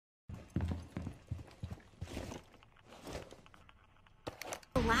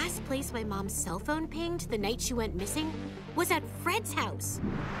last place my mom's cell phone pinged the night she went missing was at Fred's house.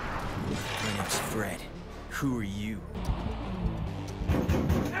 My name's Fred. Who are you?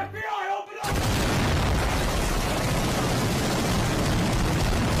 FBI, open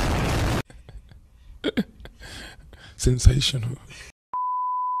up! Sensational.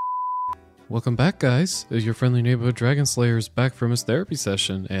 Welcome back, guys. Your friendly neighborhood Dragonslayer is back from his therapy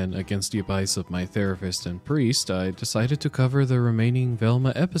session, and against the advice of my therapist and priest, I decided to cover the remaining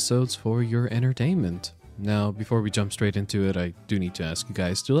Velma episodes for your entertainment. Now, before we jump straight into it, I do need to ask you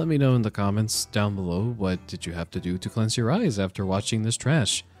guys to let me know in the comments down below what did you have to do to cleanse your eyes after watching this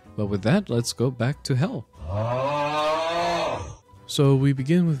trash. But with that, let's go back to hell. So we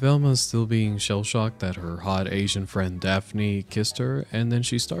begin with Velma still being shell-shocked that her hot Asian friend Daphne kissed her, and then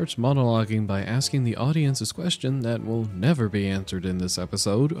she starts monologuing by asking the audience this question that will never be answered in this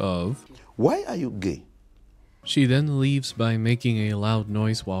episode of, why are you gay? She then leaves by making a loud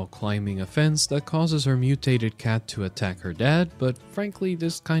noise while climbing a fence that causes her mutated cat to attack her dad, but frankly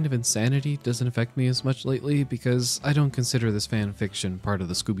this kind of insanity doesn't affect me as much lately because I don't consider this fanfiction part of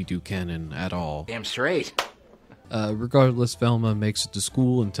the Scooby-Doo canon at all. Damn straight. Regardless, Velma makes it to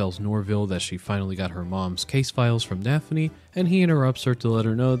school and tells Norville that she finally got her mom's case files from Daphne, and he interrupts her to let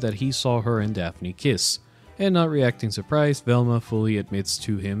her know that he saw her and Daphne kiss. And not reacting surprised, Velma fully admits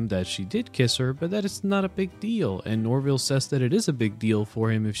to him that she did kiss her, but that it's not a big deal, and Norville says that it is a big deal for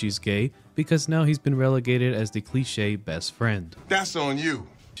him if she's gay, because now he's been relegated as the cliche best friend. That's on you.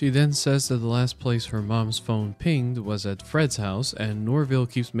 She then says that the last place her mom's phone pinged was at Fred's house, and Norville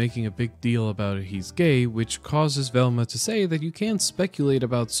keeps making a big deal about it he's gay, which causes Velma to say that you can't speculate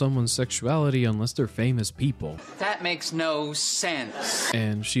about someone's sexuality unless they're famous people. That makes no sense.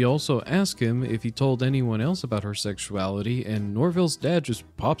 And she also asks him if he told anyone else about her sexuality, and Norville's dad just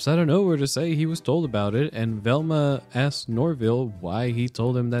pops out of nowhere to say he was told about it, and Velma asks Norville why he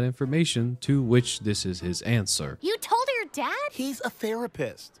told him that information, to which this is his answer. You told your dad? He's a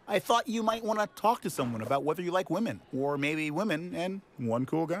therapist. I thought you might want to talk to someone about whether you like women, or maybe women and one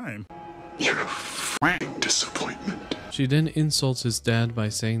cool guy. You're a f***ing disappointment. She then insults his dad by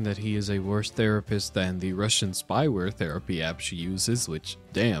saying that he is a worse therapist than the Russian spyware therapy app she uses, which,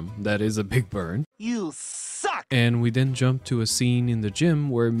 damn, that is a big burn. You suck! And we then jump to a scene in the gym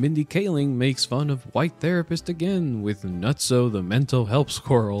where Mindy Kaling makes fun of white therapist again with Nutso the mental health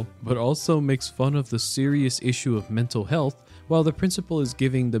squirrel, but also makes fun of the serious issue of mental health, while the principal is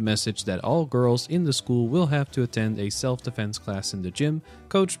giving the message that all girls in the school will have to attend a self-defense class in the gym,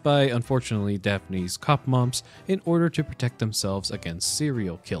 coached by, unfortunately, Daphne's cop moms, in order to protect themselves against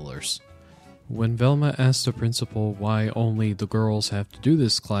serial killers. When Velma asks the principal why only the girls have to do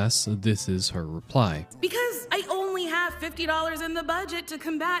this class, this is her reply. Because I only have $50 in the budget to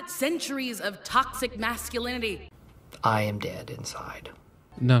combat centuries of toxic masculinity. I am dead inside.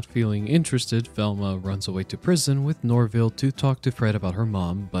 Not feeling interested, Velma runs away to prison with Norville to talk to Fred about her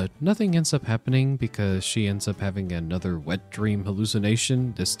mom, but nothing ends up happening because she ends up having another wet dream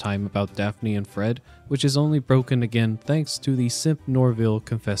hallucination, this time about Daphne and Fred, which is only broken again thanks to the simp Norville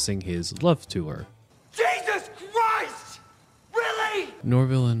confessing his love to her. Jesus Christ! Really?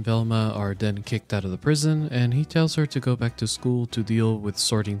 Norville and Velma are then kicked out of the prison, and he tells her to go back to school to deal with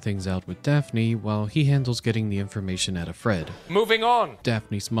sorting things out with Daphne while he handles getting the information out of Fred. Moving on.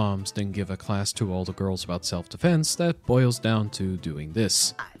 Daphne's moms then give a class to all the girls about self-defense that boils down to doing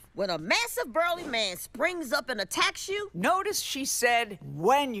this. When a massive burly man springs up and attacks you, Notice she said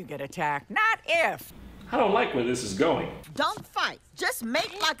when you get attacked, not if. I don't like where this is going. don't fight. Just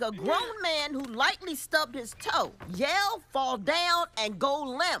make like a grown man who lightly stubbed his toe. Yell, fall down, and go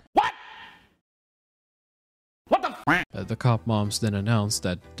limp. What? What the f? The cop moms then announce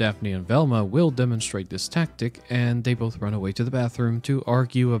that Daphne and Velma will demonstrate this tactic, and they both run away to the bathroom to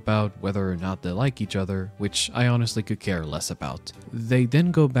argue about whether or not they like each other, which I honestly could care less about. They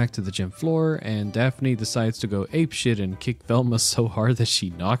then go back to the gym floor, and Daphne decides to go apeshit and kick Velma so hard that she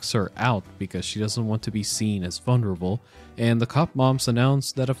knocks her out because she doesn't want to be seen as vulnerable, and the cop moms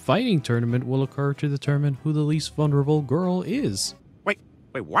announce that a fighting tournament will occur to determine who the least vulnerable girl is. Wait,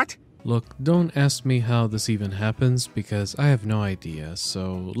 what? Look, don't ask me how this even happens because I have no idea,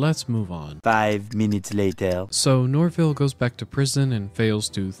 so let's move on. 5 minutes later. So Norville goes back to prison and fails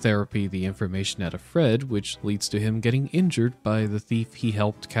to therapy the information out of Fred, which leads to him getting injured by the thief he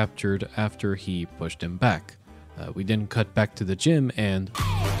helped captured after he pushed him back. We then cut back to the gym and...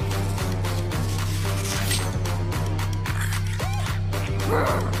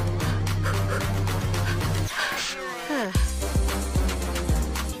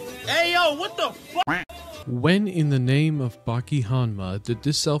 Hey, yo, what the fuck? When in the name of Baki Hanma did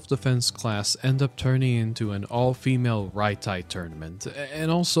this self-defense class end up turning into an all-female Raitai tournament? And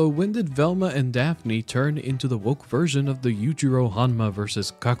also, when did Velma and Daphne turn into the woke version of the Yujiro Hanma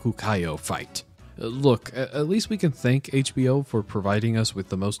vs Kakukayo fight? Look, at least we can thank HBO for providing us with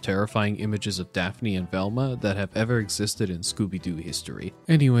the most terrifying images of Daphne and Velma that have ever existed in Scooby-Doo history.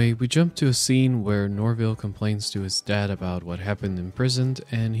 Anyway, we jump to a scene where Norville complains to his dad about what happened in prison,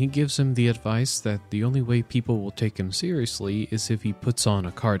 and he gives him the advice that the only way people will take him seriously is if he puts on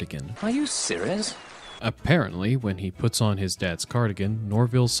a cardigan. Are you serious? Apparently, when he puts on his dad's cardigan,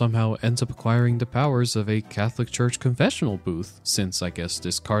 Norville somehow ends up acquiring the powers of a Catholic Church confessional booth, since I guess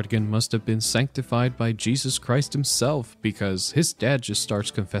this cardigan must have been sanctified by Jesus Christ himself, because his dad just starts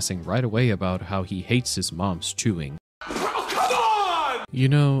confessing right away about how he hates his mom's chewing. You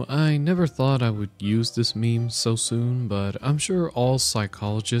know, I never thought I would use this meme so soon, but I'm sure all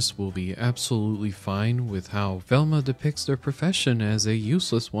psychologists will be absolutely fine with how Velma depicts their profession as a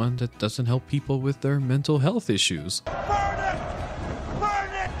useless one that doesn't help people with their mental health issues. Burn it! Burn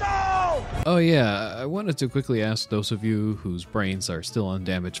it down! Oh yeah, I wanted to quickly ask those of you whose brains are still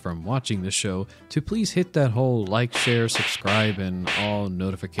undamaged from watching the show to please hit that whole like, share, subscribe, and all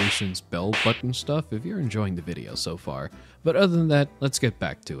notifications bell button stuff if you're enjoying the video so far. But other than that, let's get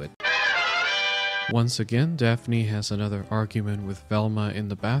back to it. Once again, Daphne has another argument with Velma in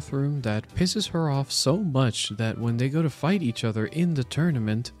the bathroom that pisses her off so much that when they go to fight each other in the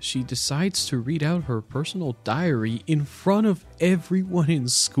tournament, she decides to read out her personal diary in front of everyone in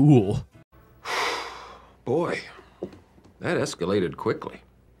school. Boy, that escalated quickly.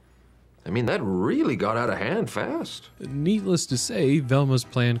 I mean, that really got out of hand fast. Needless to say, Velma's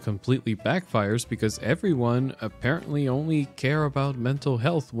plan completely backfires because everyone apparently only care about mental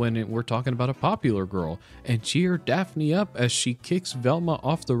health when we're talking about a popular girl, and cheer Daphne up as she kicks Velma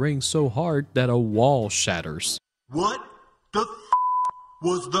off the ring so hard that a wall shatters. What the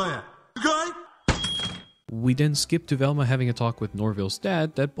was that? Okay? We then skip to Velma having a talk with Norville's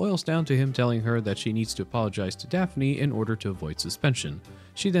dad that boils down to him telling her that she needs to apologize to Daphne in order to avoid suspension.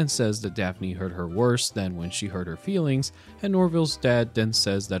 She then says that Daphne hurt her worse than when she hurt her feelings, and Norville's dad then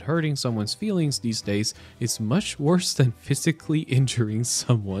says that hurting someone's feelings these days is much worse than physically injuring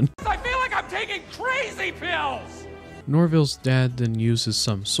someone. I feel like I'm taking crazy pills! Norville's dad then uses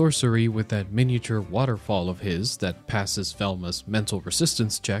some sorcery with that miniature waterfall of his that passes Velma's mental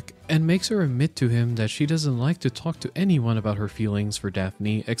resistance check and makes her admit to him that she doesn't like to talk to anyone about her feelings for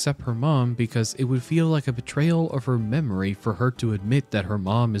Daphne except her mom because it would feel like a betrayal of her memory for her to admit that her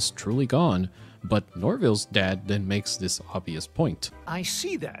mom is truly gone. But Norville's dad then makes this obvious point. I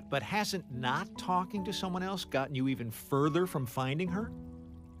see that, but hasn't not talking to someone else gotten you even further from finding her?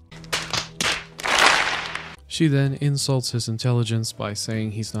 She then insults his intelligence by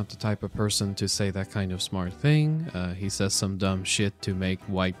saying he's not the type of person to say that kind of smart thing. He says some dumb shit to make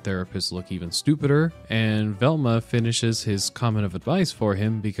white therapists look even stupider. And Velma finishes his comment of advice for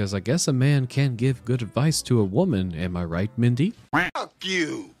him because I guess a man can give good advice to a woman. Am I right, Mindy? Fuck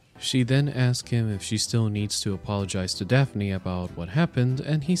you! She then asks him if she still needs to apologize to Daphne about what happened,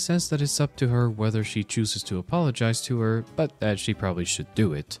 and he says that it's up to her whether she chooses to apologize to her, but that she probably should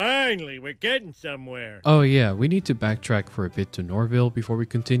do it. Finally, we're getting somewhere. Oh yeah, we need to backtrack for a bit to Norville before we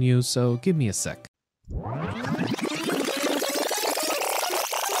continue, so give me a sec.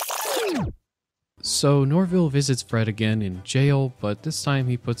 So Norville visits Fred again in jail, but this time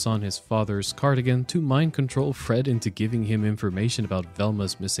he puts on his father's cardigan to mind control Fred into giving him information about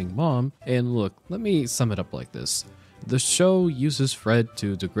Velma's missing mom. And look, let me sum it up like this. The show uses Fred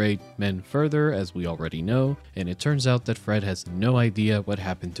to degrade men further, as we already know, and it turns out that Fred has no idea what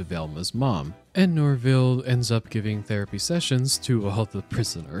happened to Velma's mom. And Norville ends up giving therapy sessions to all the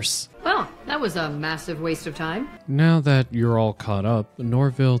prisoners. Well, that was a massive waste of time. Now that you're all caught up,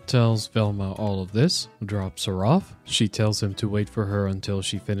 Norville tells Velma all of this, drops her off. She tells him to wait for her until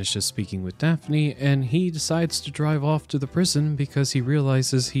she finishes speaking with Daphne, and he decides to drive off to the prison because he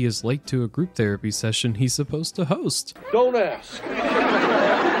realizes he is late to a group therapy session he's supposed to host. Don't ask.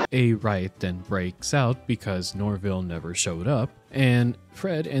 A riot then breaks out because Norville never showed up, and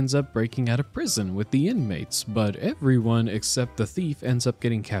Fred ends up breaking out of prison with the inmates, but everyone except the thief ends up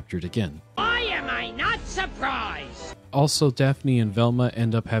getting captured again. Why am I not surprised? Also, Daphne and Velma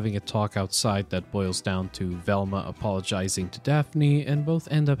end up having a talk outside that boils down to Velma apologizing to Daphne, and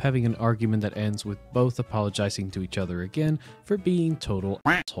both end up having an argument that ends with both apologizing to each other again for being total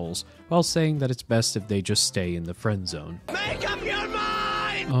assholes, while saying that it's best if they just stay in the friend zone. Make up your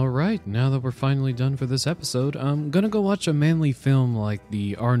mind! Alright, now that we're finally done for this episode, I'm gonna go watch a manly film like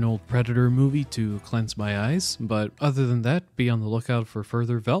the Arnold Predator movie to cleanse my eyes, but other than that, be on the lookout for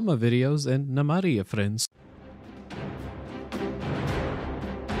further Velma videos and Namaria friends.